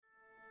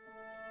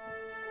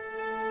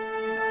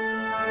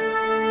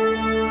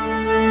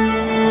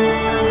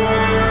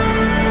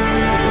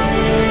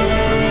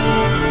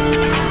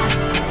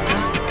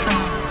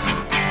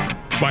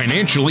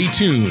Financially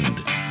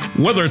Tuned.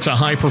 Whether it's a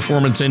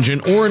high-performance engine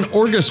or an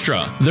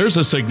orchestra, there's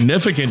a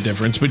significant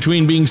difference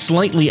between being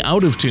slightly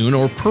out of tune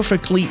or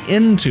perfectly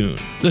in tune.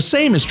 The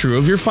same is true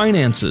of your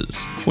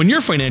finances. When your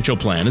financial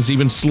plan is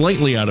even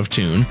slightly out of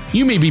tune,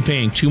 you may be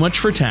paying too much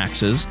for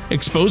taxes,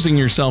 exposing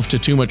yourself to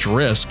too much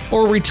risk,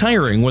 or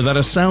retiring without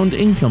a sound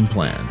income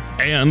plan.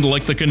 And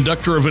like the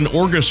conductor of an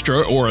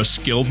orchestra or a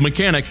skilled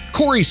mechanic,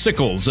 Corey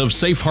Sickles of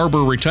Safe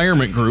Harbor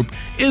Retirement Group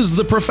is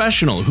the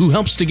professional who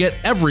helps to get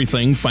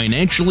everything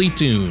financially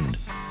tuned.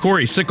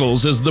 Corey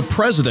Sickles is the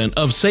president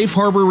of Safe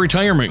Harbor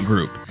Retirement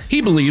Group. He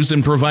believes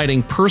in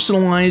providing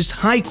personalized,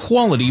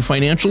 high-quality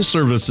financial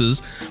services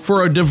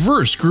for a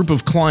diverse group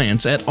of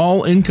clients at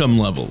all income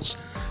levels.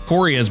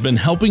 Corey has been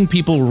helping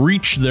people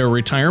reach their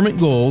retirement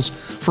goals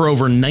for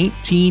over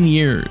 19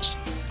 years.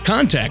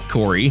 Contact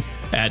Corey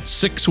at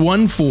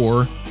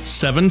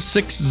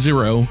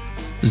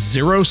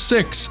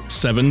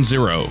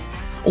 614-760-0670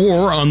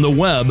 or on the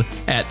web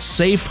at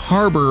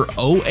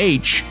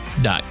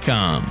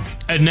safeharboroh.com.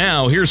 And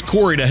now, here's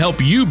Corey to help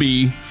you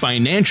be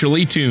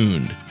financially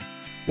tuned.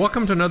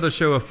 Welcome to another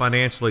show of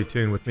Financially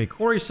Tuned with me,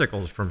 Corey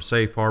Sickles from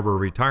Safe Harbor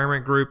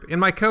Retirement Group, and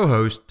my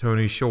co-host,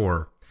 Tony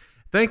Shore.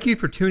 Thank you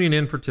for tuning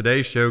in for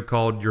today's show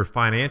called Your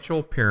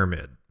Financial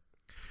Pyramid.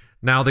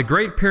 Now, the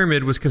Great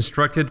Pyramid was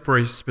constructed for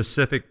a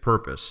specific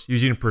purpose,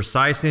 using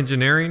precise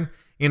engineering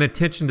and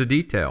attention to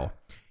detail,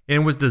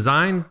 and was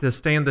designed to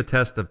stand the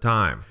test of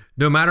time.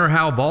 No matter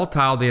how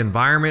volatile the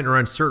environment or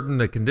uncertain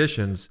the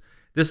conditions,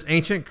 this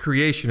ancient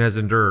creation has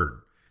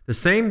endured. The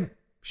same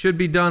should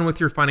be done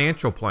with your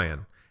financial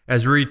plan.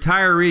 As a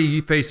retiree,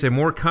 you face a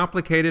more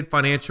complicated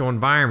financial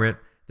environment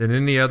than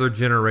any other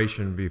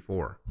generation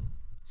before.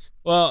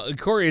 Well,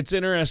 Corey, it's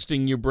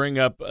interesting you bring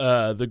up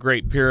the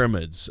Great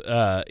Pyramids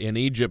in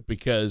Egypt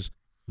because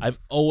I've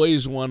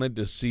always wanted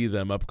to see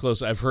them up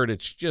close. I've heard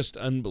it's just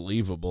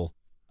unbelievable.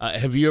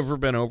 Have you ever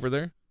been over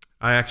there?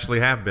 I actually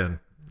have been.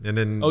 And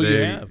then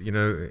you have?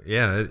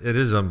 It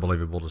is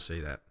unbelievable to see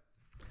that.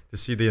 To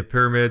see the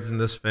pyramids and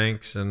the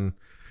Sphinx, and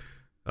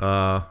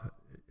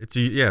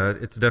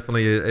it's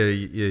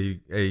definitely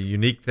a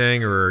unique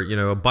thing, or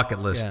a bucket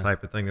list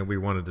type of thing that we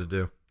wanted to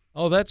do.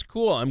 Oh, that's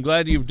cool. I'm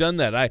glad you've done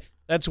that.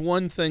 That's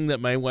one thing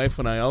that my wife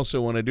and I also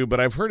want to do, but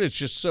I've heard it's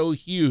just so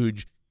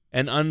huge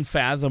and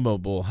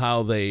unfathomable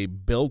how they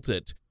built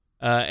it.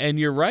 And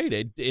you're right,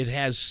 it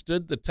has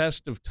stood the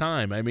test of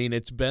time. I mean,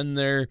 it's been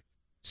there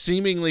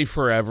seemingly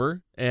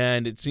forever,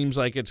 and it seems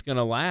like it's going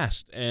to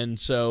last. And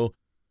so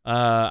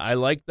I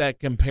like that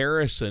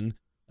comparison,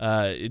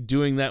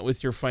 doing that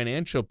with your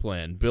financial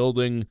plan,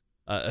 building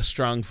a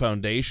strong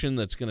foundation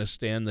that's going to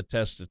stand the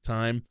test of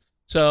time.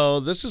 So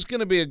this is going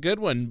to be a good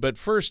one. But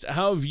first,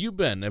 how have you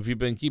been? Have you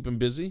been keeping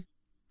busy?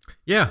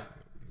 Yeah,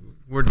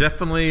 we're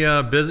definitely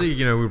busy.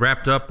 We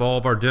wrapped up all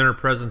of our dinner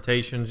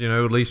presentations,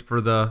 at least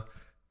for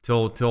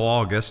till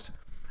August.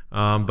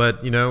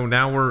 But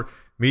now we're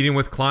meeting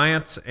with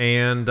clients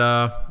and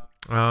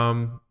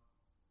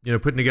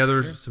putting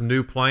together some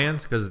new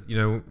plans, because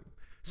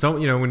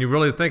when you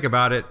really think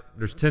about it,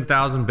 there's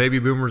 10,000 baby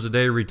boomers a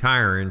day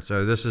retiring.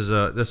 So this is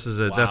Wow.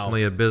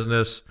 definitely a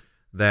business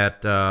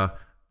that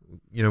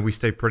we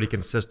stay pretty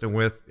consistent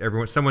with.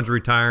 Someone's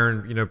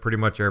retiring, pretty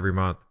much every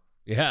month.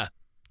 Yeah,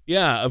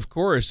 of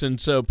course. And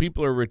so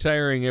people are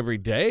retiring every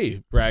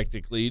day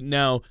practically.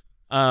 Now,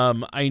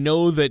 I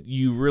know that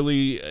you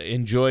really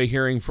enjoy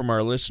hearing from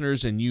our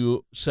listeners, and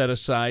you set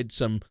aside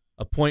some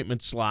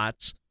appointment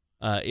slots.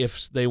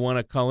 If they want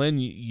to call in,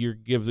 you're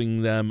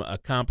giving them a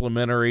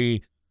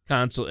complimentary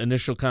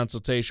initial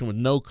consultation with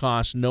no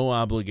cost, no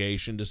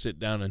obligation to sit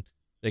down, and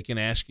they can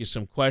ask you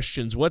some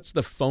questions. What's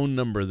the phone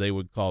number they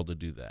would call to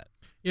do that?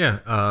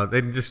 Yeah,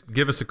 they can just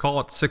give us a call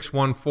at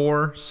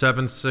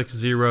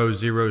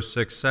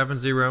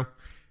 614-760-0670.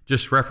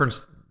 Just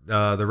reference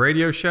the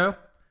radio show,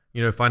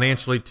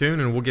 Financially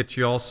Tuned, and we'll get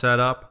you all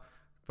set up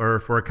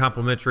for a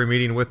complimentary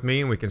meeting with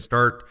me, and we can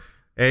start.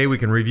 We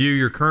can review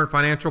your current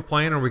financial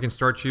plan, or we can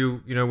start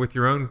you, with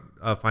your own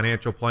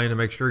financial plan to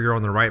make sure you're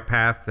on the right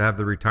path to have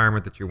the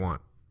retirement that you want.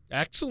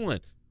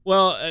 Excellent.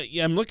 Well,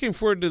 I'm looking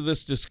forward to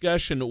this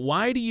discussion.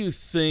 Why do you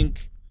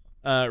think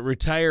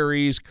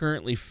retirees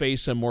currently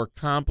face a more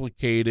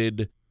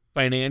complicated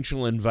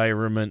financial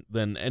environment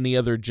than any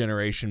other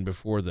generation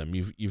before them?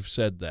 You've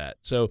said that.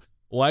 So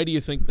why do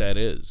you think that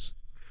is?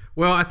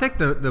 Well, I think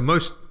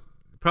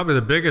probably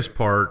the biggest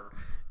part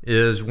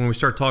is when we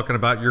start talking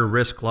about your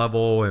risk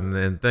level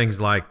and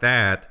things like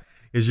that,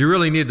 is you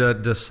really need to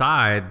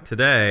decide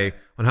today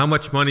on how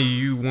much money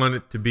you want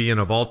it to be in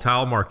a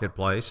volatile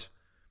marketplace.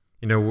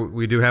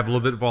 We do have a little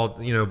bit of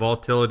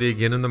volatility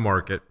again in the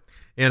market,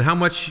 and how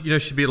much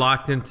should be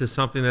locked into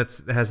something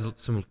that has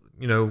some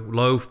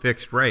low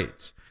fixed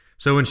rates.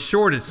 So in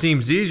short, it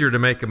seems easier to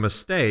make a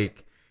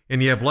mistake,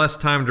 and you have less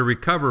time to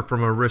recover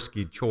from a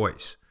risky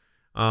choice.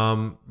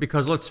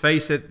 Because let's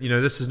face it,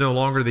 this is no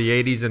longer the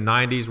 80s and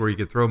 90s where you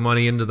could throw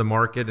money into the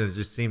market and it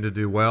just seemed to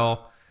do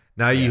well.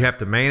 Now you have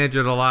to manage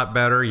it a lot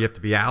better. You have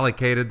to be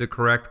allocated the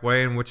correct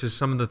way, and which is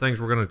some of the things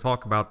we're going to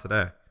talk about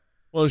today.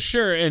 Well,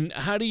 sure. And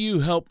how do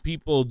you help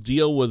people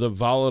deal with a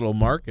volatile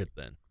market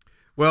then?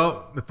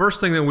 Well, the first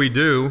thing that we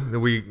do that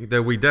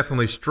we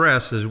definitely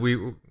stress is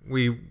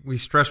we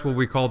stress what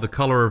we call the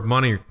color of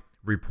money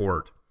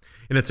report.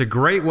 And it's a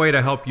great way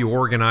to help you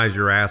organize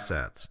your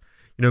assets.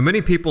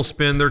 Many people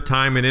spend their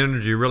time and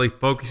energy really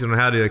focusing on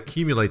how to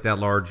accumulate that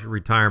large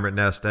retirement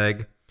nest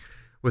egg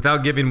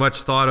without giving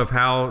much thought of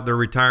how their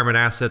retirement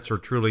assets are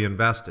truly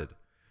invested.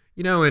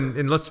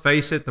 And let's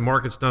face it, the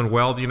market's done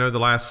well, the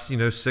last,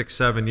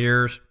 6-7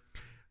 years.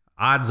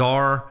 Odds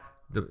are,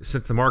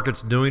 since the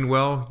market's doing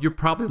well, you're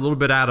probably a little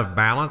bit out of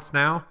balance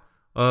now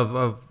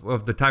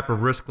of the type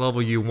of risk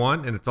level you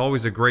want. And it's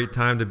always a great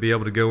time to be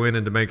able to go in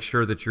and to make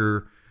sure that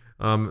you're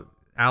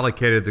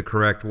allocated the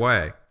correct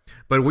way.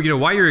 But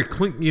while you're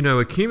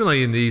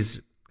accumulating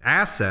these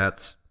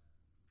assets,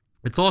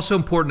 it's also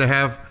important to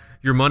have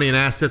your money and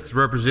assets to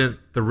represent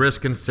the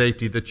risk and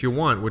safety that you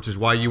want, which is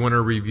why you want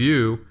to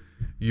review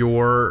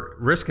your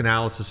risk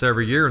analysis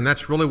every year. And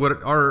that's really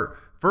what our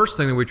first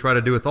thing that we try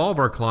to do with all of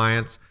our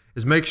clients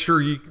is make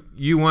sure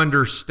you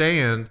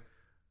understand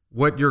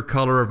what your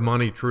color of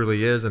money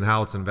truly is and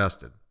how it's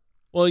invested.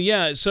 Well,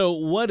 yeah. So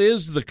what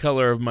is the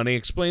color of money?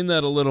 Explain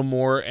that a little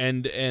more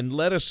and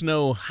let us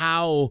know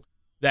how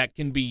that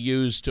can be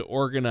used to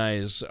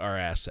organize our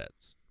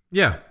assets.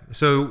 Yeah.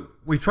 So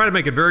we try to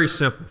make it very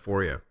simple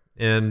for you.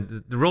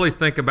 And to really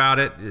think about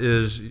it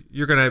is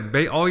you're going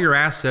to, all your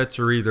assets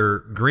are either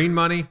green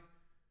money,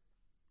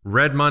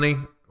 red money,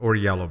 or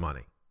yellow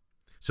money.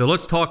 So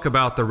let's talk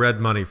about the red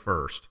money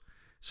first.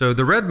 So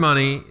the red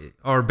money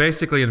are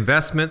basically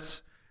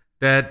investments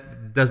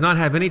that does not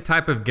have any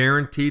type of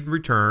guaranteed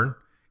return,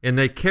 and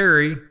they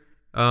carry, you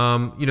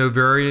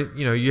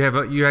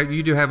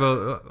do have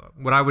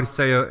what I would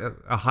say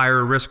a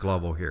higher risk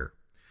level here.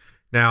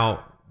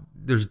 Now,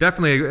 there's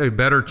definitely a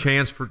better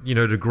chance for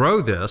to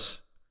grow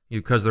this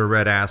because they're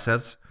red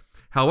assets.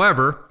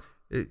 However,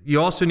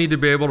 you also need to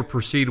be able to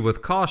proceed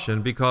with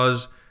caution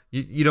because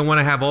you don't want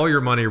to have all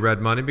your money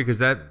red money because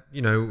that,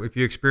 if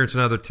you experience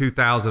another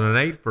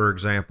 2008, for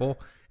example,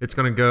 it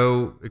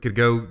could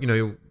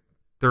go,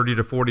 30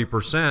 to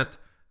 40%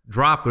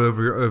 drop of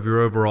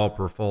your overall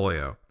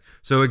portfolio.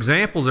 So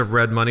examples of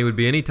red money would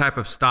be any type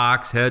of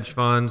stocks, hedge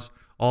funds,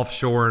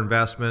 offshore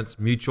investments,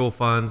 mutual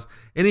funds,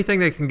 anything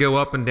that can go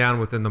up and down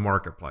within the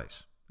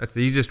marketplace. That's the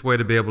easiest way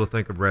to be able to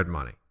think of red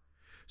money.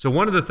 So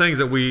one of the things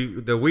that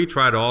we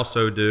try to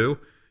also do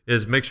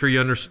is make sure you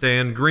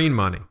understand green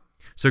money.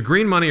 So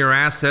green money are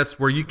assets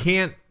where you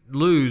can't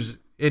lose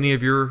any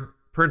of your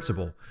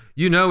principal.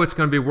 It's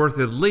going to be worth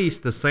at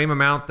least the same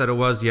amount that it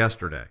was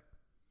yesterday.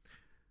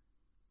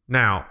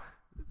 Now,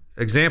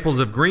 examples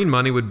of green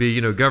money would be,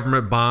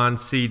 government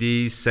bonds,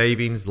 CDs,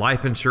 savings,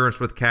 life insurance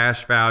with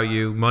cash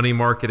value, money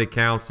market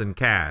accounts, and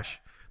cash.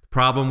 The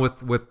problem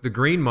with the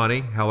green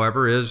money,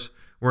 however, is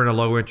we're in a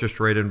low interest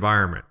rate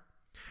environment.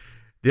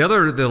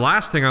 The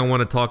last thing I want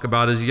to talk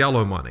about is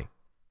yellow money.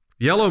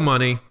 Yellow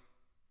money.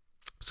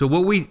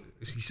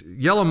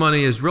 Yellow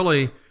money is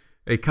really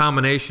a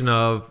combination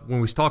of when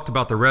we talked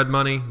about the red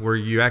money, where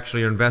you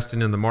actually are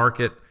investing in the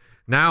market.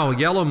 Now,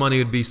 yellow money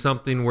would be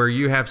something where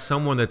you have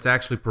someone that's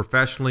actually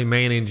professionally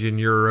managing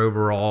your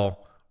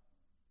overall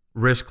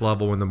risk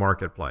level in the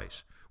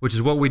marketplace, which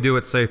is what we do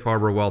at Safe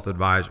Harbor Wealth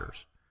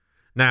Advisors.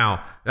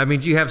 Now, that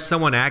means you have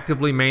someone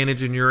actively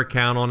managing your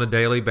account on a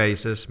daily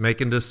basis,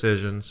 making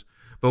decisions.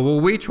 But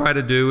what we try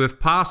to do, if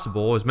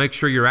possible, is make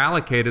sure you're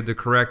allocated the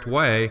correct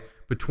way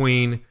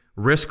between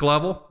risk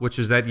level, which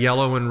is that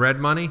yellow and red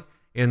money,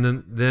 and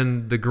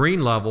then the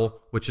green level,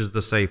 which is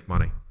the safe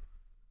money.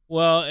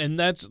 Well, and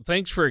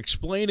thanks for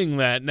explaining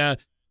that. Now,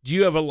 do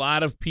you have a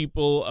lot of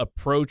people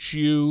approach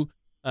you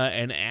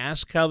and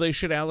ask how they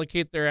should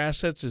allocate their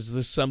assets? Is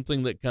this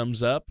something that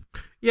comes up?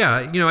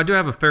 Yeah, I do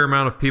have a fair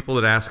amount of people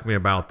that ask me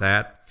about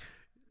that.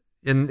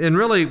 And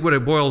really what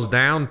it boils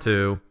down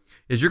to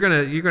is you're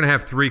gonna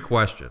have three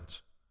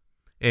questions.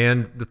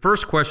 And the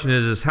first question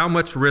is how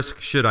much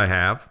risk should I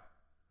have?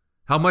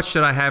 How much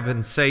should I have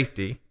in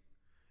safety?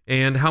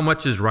 And how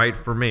much is right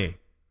for me?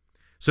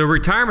 So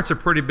retirement's a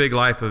pretty big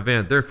life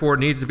event. Therefore, it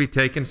needs to be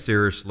taken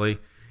seriously.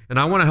 And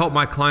I want to help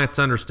my clients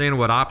understand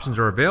what options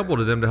are available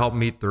to them to help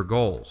meet their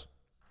goals.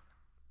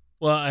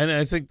 Well, and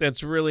I think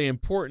that's really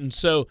important.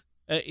 So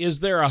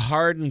is there a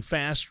hard and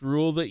fast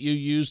rule that you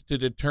use to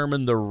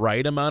determine the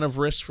right amount of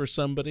risk for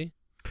somebody?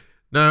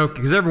 No,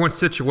 because everyone's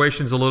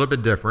situation is a little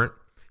bit different.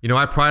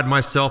 I pride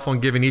myself on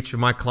giving each of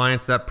my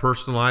clients that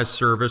personalized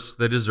service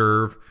they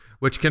deserve,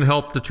 which can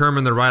help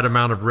determine the right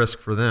amount of risk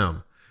for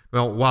them.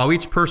 Well, while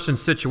each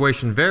person's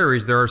situation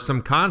varies, there are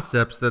some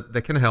concepts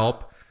that can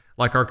help,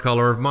 like our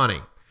color of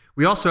money.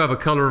 We also have a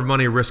color of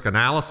money risk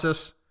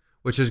analysis,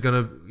 which is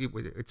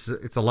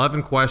it's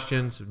 11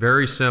 questions,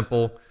 very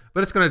simple,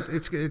 but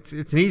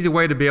it's an easy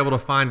way to be able to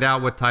find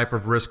out what type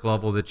of risk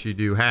level that you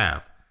do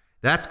have.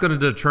 That's going to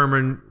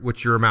determine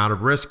what your amount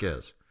of risk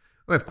is.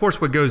 Well, of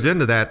course, what goes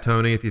into that,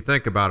 Tony, if you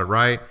think about it,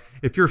 right?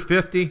 If you're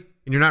 50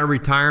 and you're not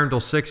retiring until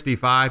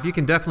 65, you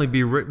can definitely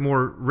be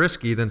more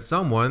risky than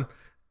someone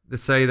that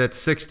say that's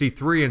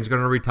 63 and is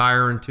going to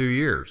retire in 2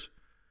 years.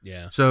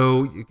 Yeah.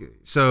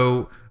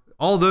 So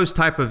all those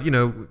type of,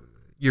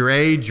 your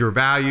age, your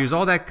values,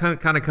 all that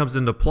kind of comes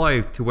into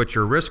play to what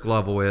your risk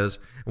level is.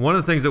 And one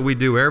of the things that we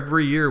do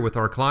every year with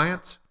our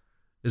clients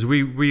is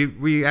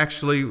we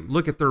actually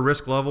look at their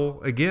risk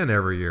level again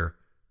every year,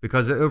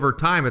 because over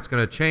time it's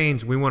going to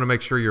change. We want to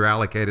make sure you're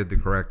allocated the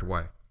correct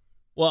way.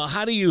 Well,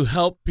 how do you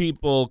help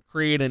people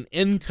create an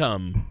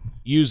income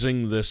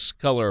using this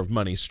color of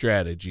money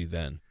strategy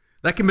then?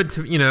 That can be,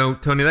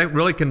 Tony, that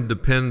really can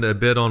depend a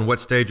bit on what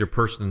stage a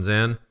person's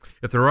in.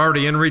 If they're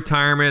already in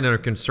retirement and are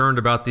concerned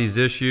about these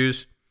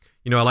issues,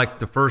 I like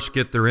to first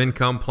get their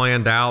income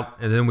planned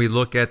out, and then we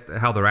look at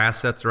how their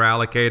assets are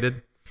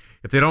allocated.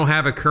 If they don't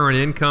have a current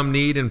income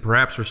need and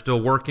perhaps are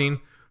still working,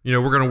 we're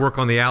going to work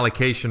on the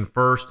allocation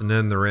first and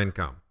then their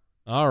income.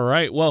 All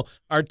right. Well,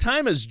 our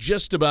time is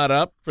just about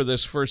up for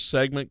this first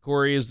segment.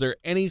 Corey, is there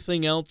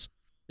anything else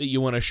that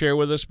you want to share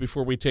with us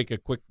before we take a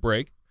quick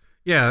break?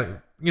 Yeah.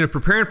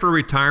 Preparing for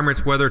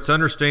retirement, whether it's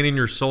understanding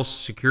your Social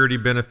Security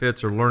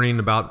benefits or learning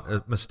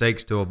about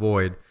mistakes to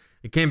avoid,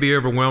 it can be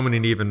overwhelming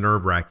and even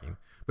nerve-wracking.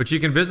 But you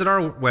can visit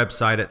our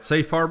website at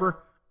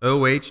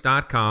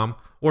safeharboroh.com,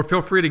 or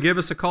feel free to give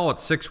us a call at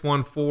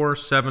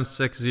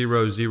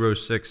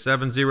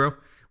 614-760-0670.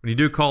 When you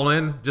do call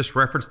in, just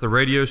reference the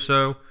radio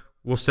show.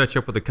 We'll set you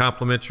up with a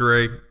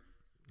complimentary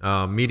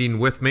meeting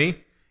with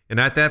me. And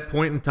at that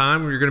point in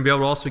time, you're going to be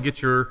able to also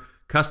get your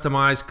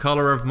customized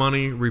Color of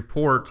Money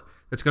report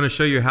that's going to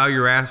show you how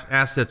your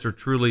assets are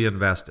truly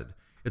invested.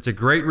 It's a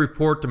great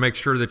report to make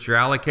sure that you're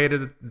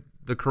allocated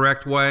the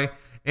correct way,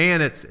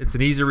 and it's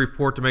an easy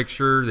report to make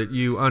sure that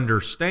you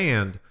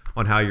understand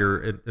on how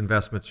your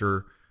investments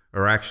are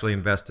actually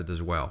invested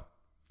as well.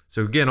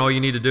 So again, all you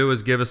need to do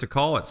is give us a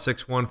call at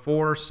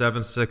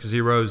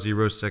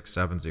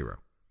 614-760-0670.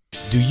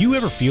 Do you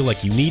ever feel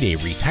like you need a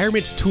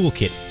retirement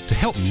toolkit to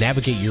help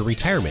navigate your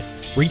retirement?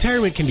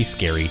 Retirement can be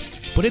scary,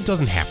 but it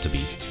doesn't have to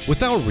be.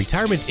 With our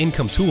Retirement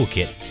Income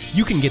Toolkit,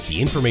 you can get the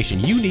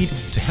information you need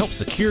to help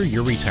secure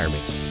your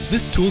retirement.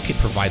 This toolkit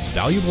provides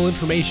valuable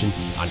information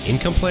on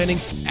income planning,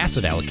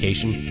 asset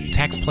allocation,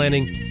 tax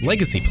planning,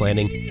 legacy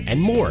planning,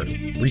 and more.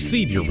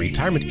 Receive your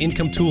Retirement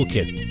Income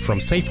Toolkit from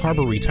Safe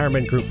Harbor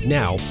Retirement Group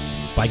now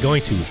by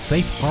going to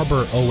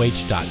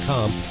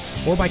safeharboroh.com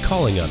or by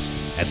calling us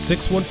at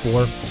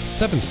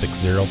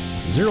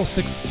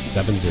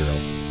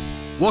 614-760-0670.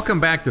 Welcome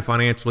back to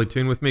Financially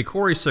Tuned with me,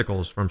 Corey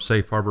Sickles from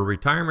Safe Harbor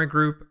Retirement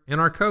Group,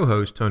 and our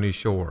co-host, Tony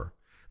Shore.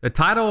 The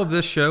title of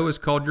this show is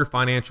called Your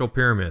Financial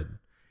Pyramid.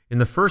 In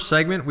the first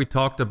segment, we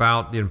talked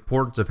about the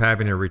importance of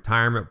having a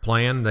retirement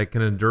plan that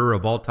can endure a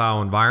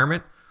volatile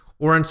environment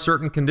or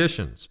uncertain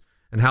conditions,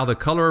 and how the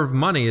color of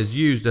money is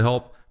used to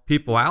help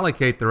people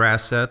allocate their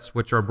assets,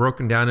 which are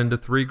broken down into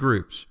three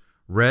groups: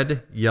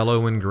 red,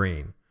 yellow, and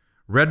green.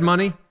 Red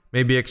money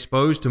may be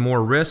exposed to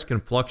more risk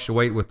and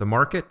fluctuate with the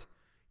market.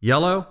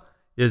 Yellow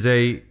is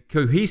a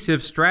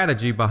cohesive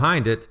strategy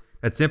behind it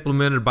that's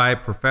implemented by a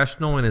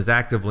professional and is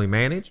actively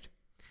managed.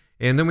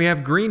 And then we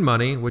have green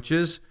money, which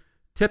is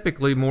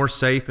typically more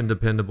safe and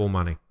dependable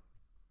money.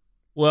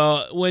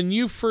 Well, when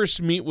you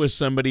first meet with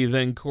somebody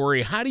then,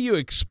 Corey, how do you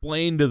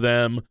explain to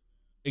them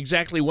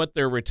exactly what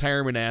their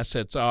retirement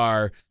assets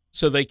are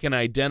so they can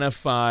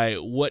identify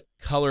what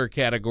color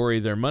category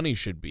their money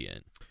should be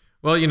in?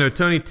 Well,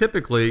 Tony,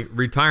 typically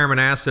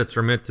retirement assets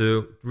are meant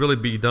to really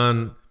be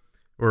done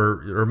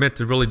or meant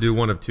to really do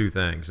one of two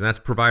things, and that's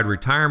provide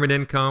retirement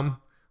income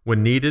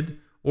when needed,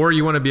 or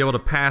you want to be able to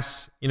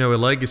pass, a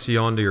legacy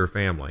on to your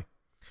family.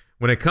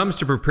 When it comes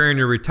to preparing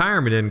your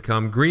retirement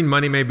income, green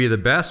money may be the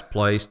best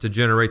place to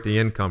generate the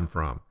income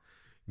from.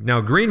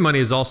 Now, green money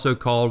is also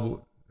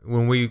called,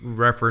 when we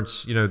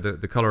reference,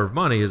 the color of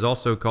money, is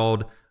also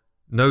called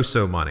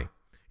no-so money.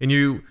 And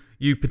you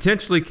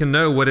potentially can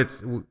know what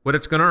it's going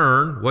to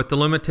earn, what the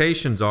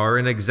limitations are,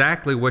 and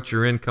exactly what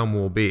your income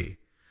will be.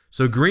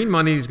 So green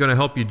money is going to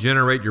help you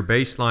generate your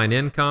baseline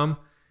income,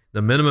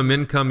 the minimum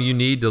income you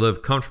need to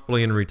live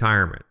comfortably in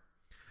retirement.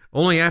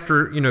 Only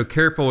after,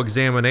 careful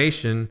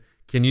examination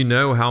can you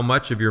know how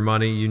much of your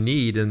money you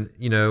need in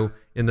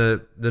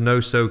the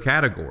no-so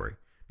category.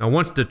 Now,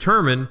 once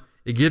determined,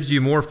 it gives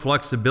you more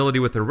flexibility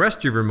with the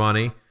rest of your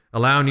money,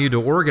 allowing you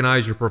to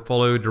organize your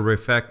portfolio to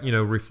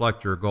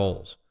reflect your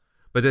goals.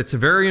 But it's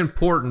very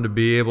important to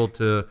be able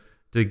to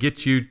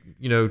get you,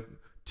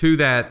 to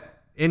that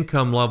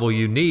income level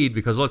you need,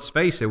 because let's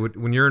face it,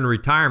 when you're in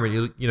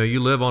retirement, you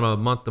live on a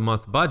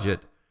month-to-month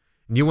budget,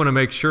 and you want to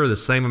make sure the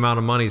same amount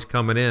of money is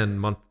coming in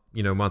month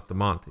to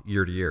month,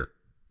 year to year.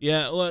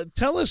 Yeah, well,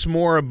 tell us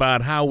more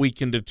about how we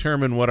can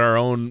determine what our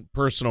own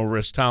personal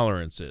risk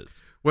tolerance is.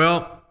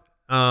 Well,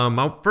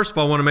 first of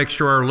all, I want to make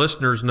sure our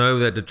listeners know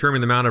that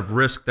determining the amount of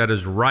risk that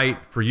is right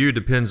for you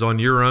depends on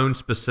your own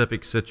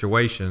specific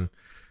situation,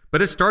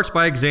 but it starts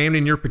by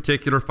examining your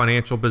particular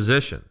financial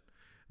position.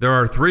 There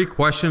are three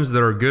questions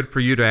that are good for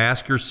you to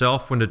ask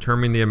yourself when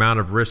determining the amount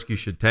of risk you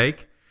should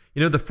take.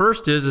 The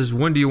first is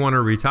when do you want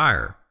to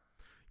retire?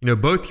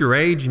 Both your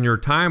age and your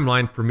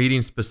timeline for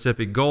meeting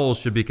specific goals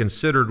should be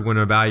considered when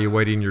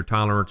evaluating your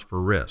tolerance for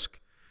risk.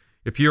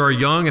 If you are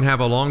young and have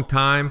a long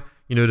time,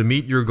 to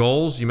meet your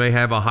goals. You may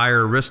have a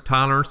higher risk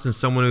tolerance than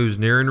someone who's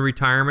nearing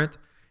retirement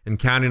and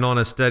counting on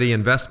a steady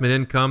investment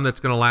income that's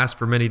going to last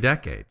for many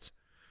decades.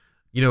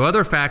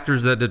 Other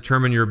factors that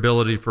determine your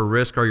ability for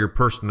risk are your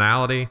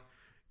personality,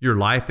 your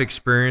life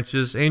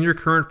experiences, and your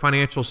current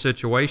financial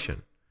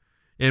situation.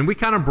 And we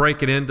kind of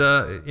break it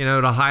into,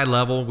 at a high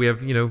level. We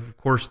have, of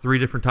course, 3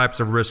 different types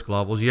of risk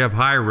levels. You have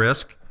high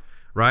risk,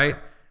 right?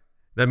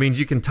 That means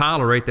you can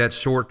tolerate that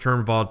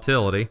short-term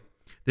volatility.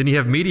 Then you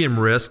have medium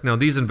risk. Now,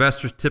 these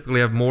investors typically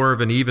have more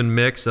of an even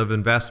mix of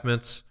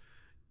investments,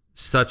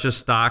 such as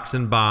stocks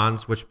and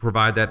bonds, which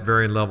provide that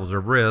varying levels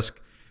of risk.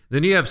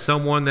 Then you have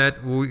someone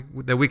that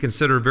we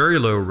consider very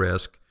low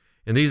risk,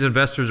 and these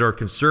investors are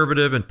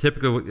conservative and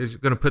typically is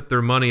going to put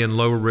their money in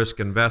low risk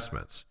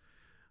investments,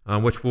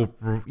 which will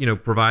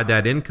provide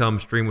that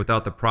income stream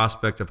without the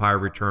prospect of high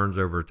returns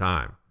over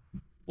time.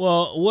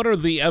 Well, what are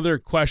the other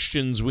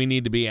questions we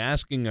need to be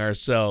asking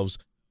ourselves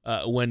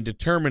when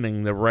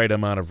determining the right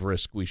amount of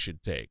risk we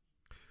should take?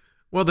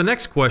 Well, the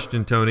next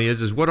question, Tony,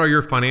 is what are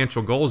your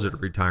financial goals at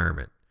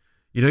retirement?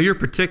 Your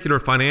particular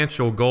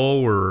financial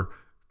goal or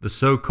the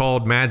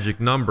so-called magic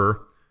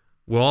number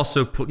will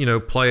also,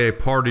 play a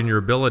part in your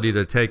ability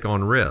to take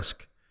on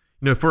risk.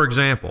 For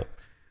example,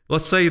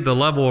 let's say the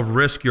level of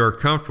risk you are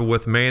comfortable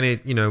with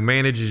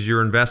manages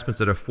your investments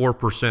at a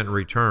 4%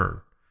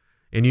 return.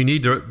 And you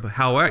need to,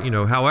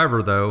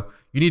 however, though,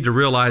 you need to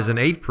realize an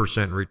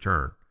 8%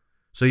 return.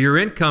 So your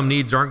income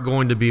needs aren't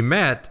going to be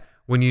met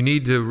when you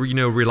need to,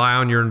 rely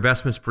on your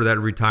investments for that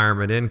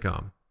retirement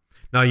income.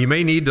 Now, you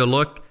may need to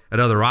look at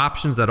other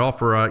options that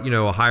offer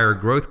a higher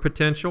growth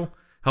potential.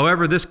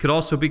 However, this could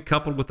also be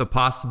coupled with the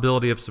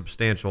possibility of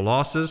substantial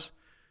losses.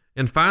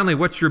 And finally,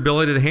 what's your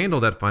ability to handle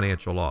that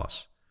financial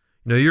loss?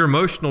 Your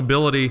emotional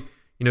ability,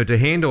 to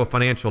handle a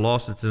financial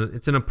loss,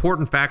 it's an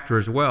important factor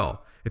as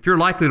well. If you're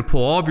likely to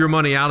pull all of your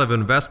money out of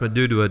investment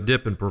due to a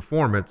dip in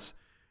performance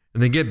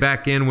and then get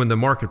back in when the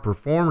market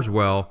performs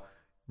well,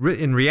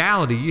 in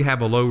reality, you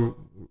have a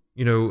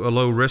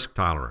low risk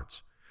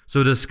tolerance.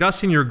 So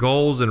discussing your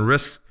goals and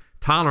risk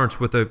tolerance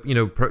with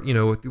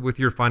with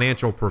your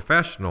financial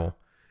professional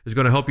is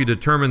going to help you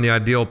determine the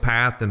ideal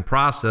path and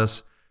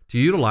process to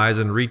utilize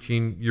in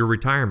reaching your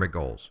retirement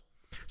goals.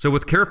 So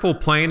with careful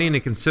planning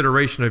and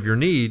consideration of your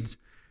needs,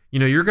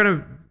 you're going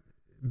to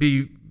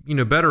be,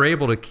 better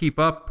able to keep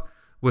up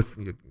with,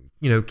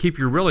 keep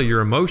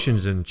your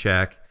emotions in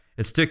check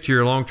and stick to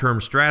your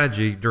long-term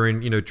strategy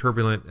during,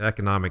 turbulent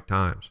economic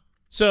times.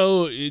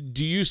 So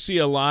do you see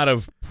a lot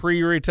of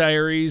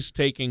pre-retirees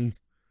taking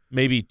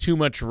maybe too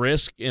much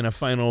risk in a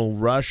final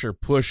rush or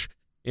push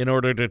in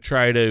order to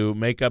try to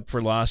make up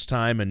for lost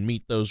time and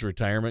meet those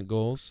retirement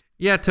goals?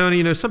 Yeah,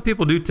 Tony, some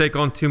people do take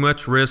on too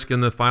much risk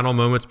in the final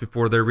moments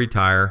before they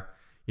retire.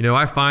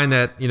 I find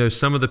that,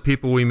 some of the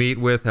people we meet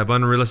with have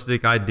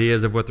unrealistic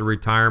ideas of what the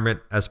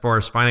retirement as far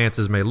as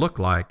finances may look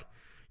like.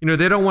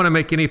 They don't want to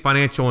make any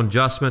financial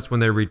adjustments when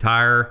they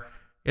retire,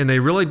 and they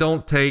really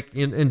don't take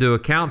into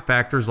account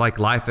factors like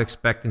life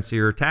expectancy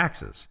or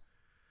taxes.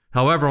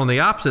 However, on the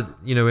opposite,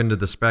 end of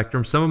the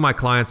spectrum, some of my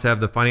clients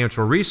have the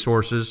financial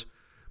resources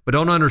but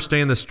don't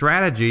understand the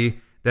strategy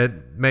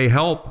that may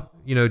help,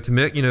 to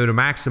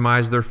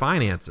maximize their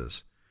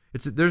finances.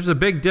 There's a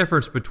big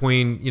difference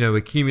between,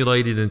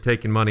 accumulating and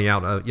taking money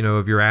out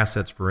of your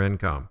assets for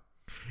income.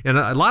 And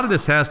a lot of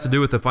this has to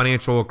do with the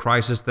financial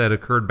crisis that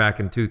occurred back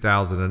in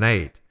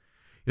 2008.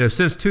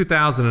 Since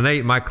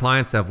 2008, my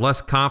clients have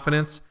less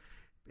confidence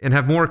and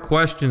have more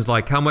questions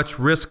like how much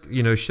risk,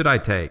 should I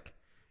take?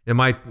 Am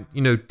I,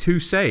 too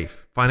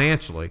safe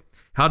financially?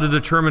 How to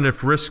determine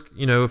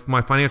if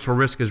my financial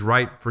risk is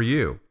right for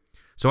you.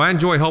 So I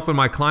enjoy helping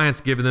my clients,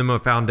 giving them a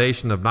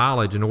foundation of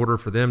knowledge in order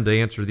for them to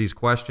answer these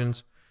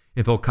questions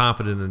and feel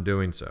confident in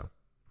doing so.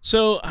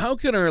 So how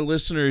can our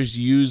listeners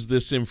use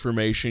this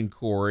information,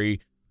 Corey,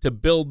 to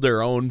build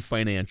their own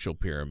financial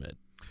pyramid?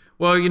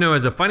 Well,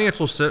 as a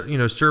financial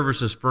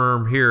services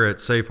firm here at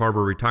Safe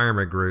Harbor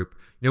Retirement Group,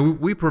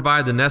 we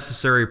provide the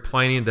necessary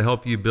planning to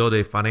help you build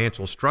a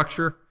financial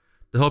structure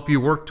to help you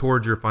work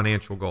towards your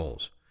financial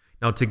goals.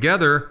 Now,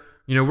 together,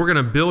 we're going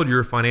to build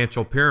your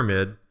financial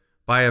pyramid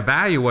by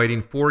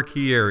evaluating 4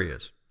 key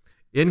areas: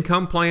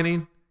 income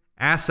planning,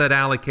 asset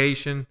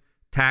allocation,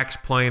 tax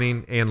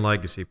planning, and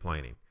legacy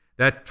planning.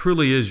 That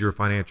truly is your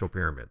financial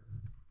pyramid.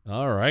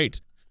 All right.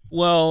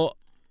 Well,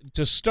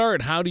 to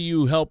start, how do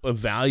you help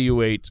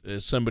evaluate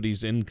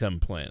somebody's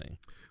income planning?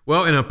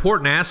 Well, an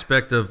important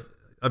aspect of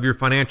your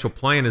financial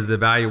plan is the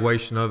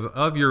evaluation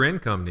of your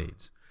income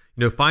needs.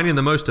 Finding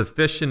the most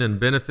efficient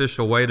and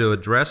beneficial way to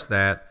address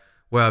that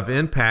will have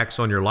impacts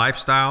on your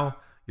lifestyle,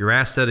 your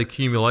asset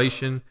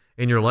accumulation,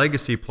 and your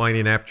legacy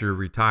planning after you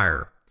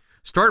retire.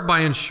 Start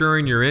by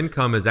ensuring your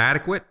income is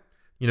adequate,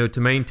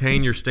 to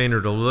maintain your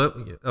standard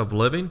of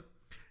living,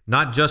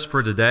 not just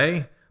for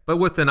today, but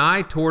with an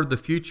eye toward the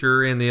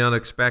future and the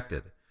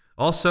unexpected.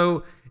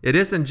 Also, it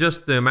isn't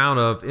just the amount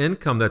of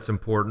income that's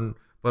important,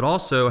 but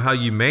also how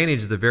you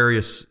manage the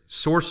various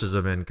sources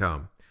of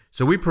income.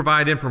 So we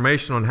provide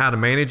information on how to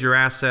manage your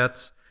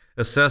assets,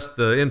 assess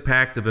the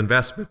impact of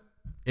investment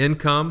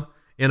income,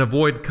 and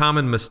avoid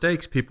common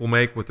mistakes people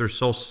make with their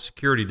Social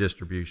Security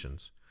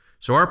distributions.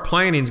 So our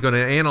planning is going to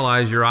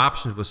analyze your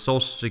options with Social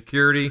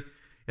Security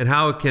and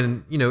how it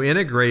can,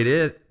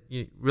 integrate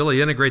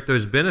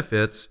those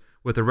benefits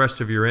with the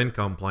rest of your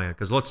income plan.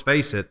 Because let's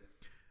face it,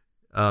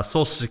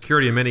 Social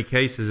Security in many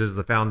cases is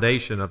the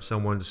foundation of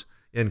someone's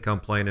income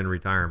plan in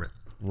retirement.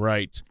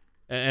 Right.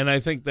 And I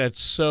think that's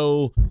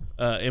so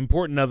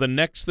important. Now, the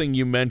next thing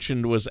you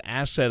mentioned was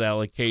asset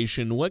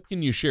allocation. What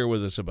can you share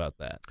with us about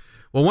that?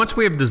 Well, once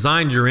we have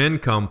designed your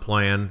income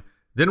plan,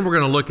 then we're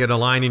going to look at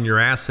aligning your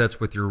assets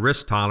with your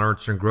risk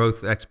tolerance and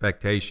growth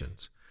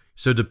expectations.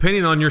 So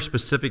depending on your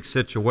specific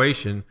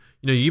situation,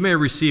 you may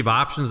receive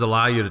options that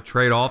allow you to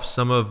trade off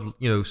some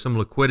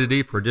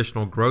liquidity for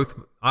additional growth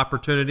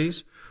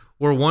opportunities,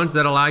 or ones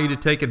that allow you to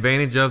take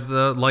advantage of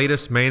the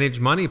latest managed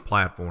money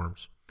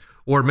platforms.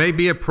 Or it may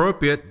be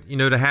appropriate,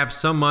 to have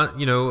some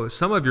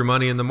of your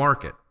money in the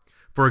market.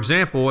 For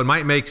example, it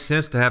might make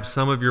sense to have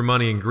some of your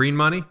money in green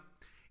money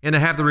and to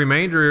have the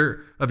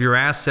remainder of your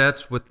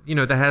assets with,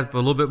 that have a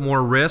little bit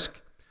more risk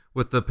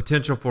with the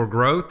potential for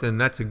growth. And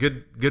that's a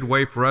good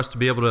way for us to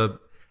be able to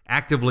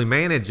actively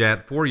manage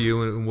that for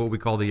you in what we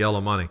call the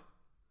yellow money.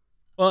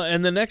 Well,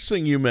 and the next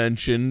thing you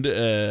mentioned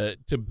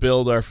to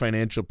build our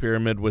financial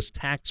pyramid was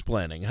tax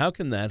planning. How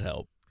can that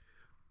help?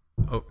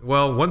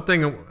 Well, one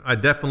thing I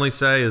definitely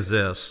say is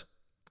this.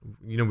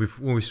 When we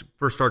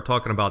first start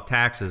talking about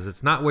taxes,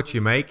 it's not what you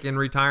make in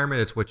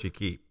retirement, it's what you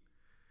keep.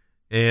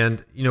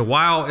 And,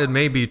 while it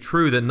may be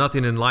true that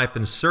nothing in life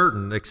is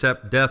certain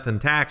except death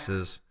and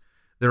taxes,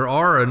 there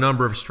are a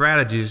number of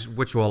strategies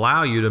which will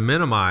allow you to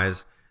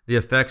minimize the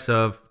effects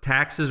of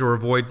taxes or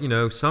avoid,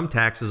 some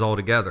taxes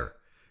altogether.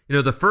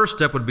 The first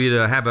step would be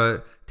to have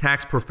a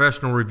tax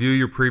professional review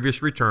your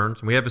previous returns.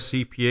 And we have a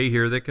CPA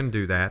here that can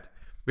do that.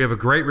 We have a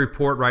great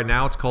report right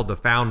now. It's called the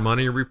Found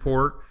Money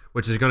Report,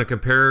 which is going to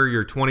compare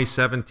your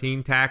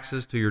 2017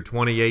 taxes to your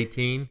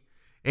 2018.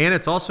 And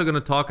it's also going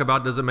to talk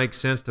about, does it make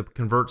sense to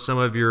convert some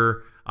of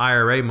your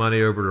IRA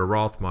money over to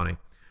Roth money?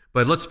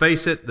 But let's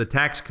face it, the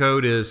tax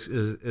code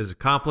is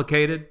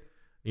complicated.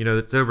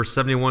 It's over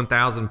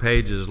 71,000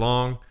 pages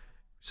long.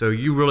 So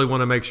you really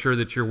want to make sure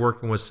that you're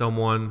working with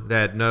someone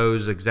that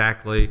knows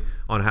exactly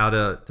on how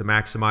to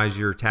maximize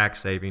your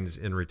tax savings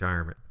in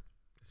retirement.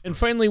 And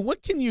finally,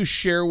 what can you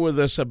share with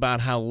us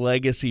about how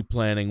legacy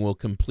planning will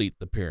complete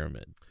the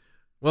pyramid?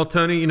 Well,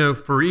 Tony,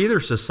 for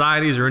either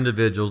societies or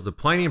individuals, the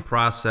planning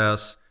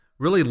process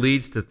really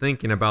leads to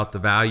thinking about the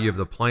value of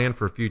the plan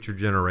for future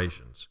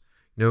generations.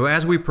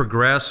 As we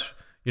progress,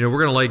 we're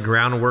going to lay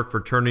groundwork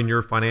for turning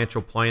your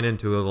financial plan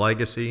into a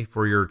legacy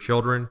for your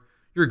children,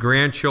 your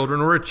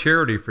grandchildren, or a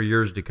charity for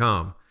years to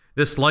come.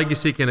 This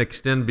legacy can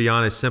extend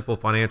beyond a simple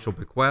financial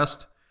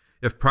bequest.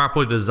 If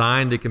properly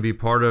designed, it can be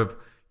part of,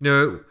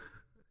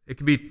 it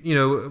can be,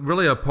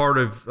 really a part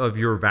of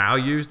your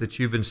values that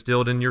you've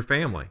instilled in your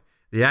family.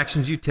 The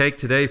actions you take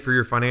today for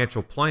your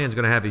financial plan is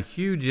going to have a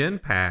huge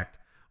impact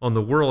on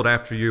the world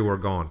after you are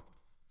gone.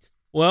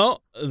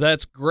 Well,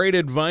 that's great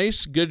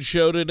advice. Good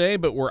show today,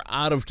 but we're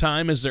out of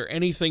time. Is there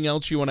anything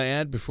else you want to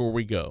add before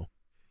we go?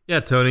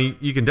 Yeah, Tony,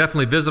 you can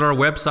definitely visit our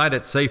website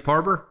at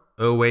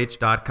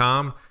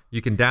safeharboroh.com.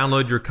 You can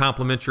download your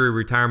complimentary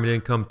retirement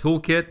income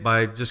toolkit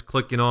by just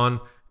clicking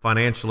on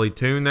Financially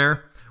Tuned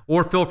there.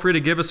 Or feel free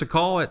to give us a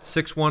call at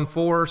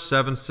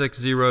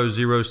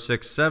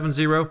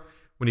 614-760-0670.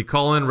 When you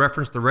call in,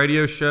 reference the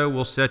radio show,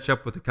 we'll set you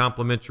up with a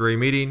complimentary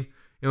meeting.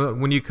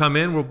 When you come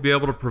in, we'll be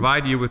able to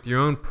provide you with your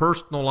own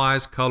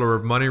personalized color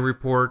of money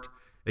report.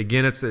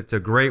 Again, it's a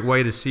great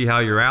way to see how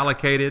you're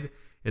allocated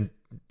and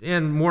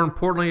more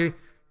importantly,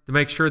 to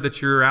make sure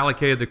that you're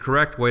allocated the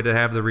correct way to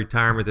have the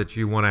retirement that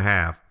you want to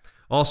have.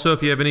 Also,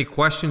 if you have any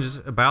questions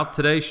about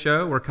today's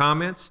show or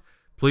comments,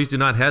 please do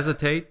not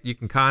hesitate. You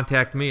can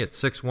contact me at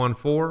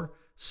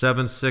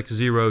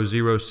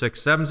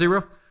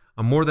 614-760-0670.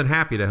 I'm more than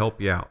happy to help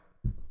you out.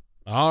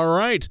 All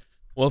right.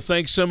 Well,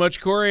 thanks so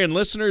much, Corey. And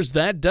listeners,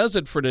 that does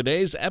it for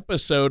today's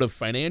episode of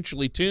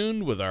Financially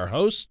Tuned with our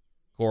host,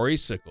 Corey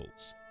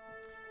Sickles.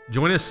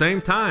 Join us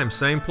same time,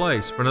 same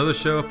place for another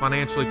show of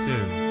Financially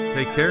Tuned.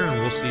 Take care, and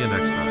we'll see you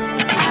next time.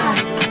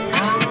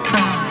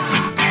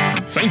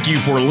 Thank you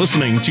for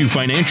listening to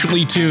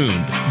Financially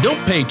Tuned.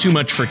 Don't pay too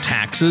much for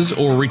taxes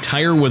or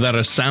retire without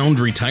a sound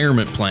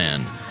retirement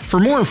plan. For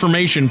more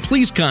information,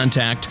 please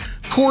contact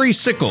Corey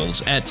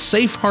Sickles at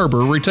Safe Harbor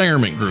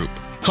Retirement Group.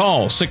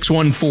 Call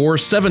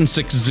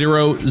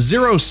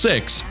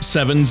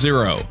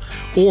 614-760-0670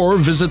 or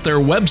visit their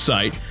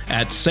website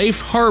at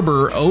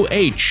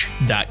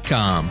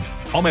safeharboroh.com.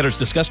 All matters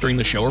discussed during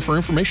the show are for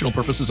informational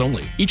purposes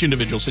only. Each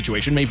individual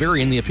situation may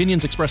vary, and the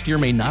opinions expressed here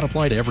may not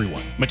apply to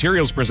everyone.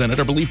 Materials presented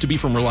are believed to be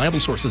from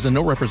reliable sources, and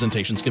no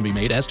representations can be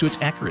made as to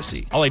its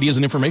accuracy. All ideas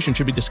and information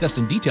should be discussed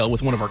in detail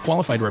with one of our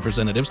qualified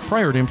representatives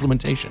prior to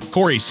implementation.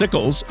 Corey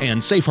Sickles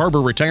and Safe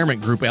Harbor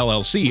Retirement Group,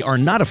 LLC, are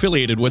not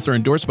affiliated with or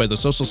endorsed by the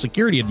Social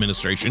Security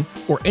Administration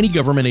or any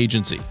government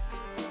agency.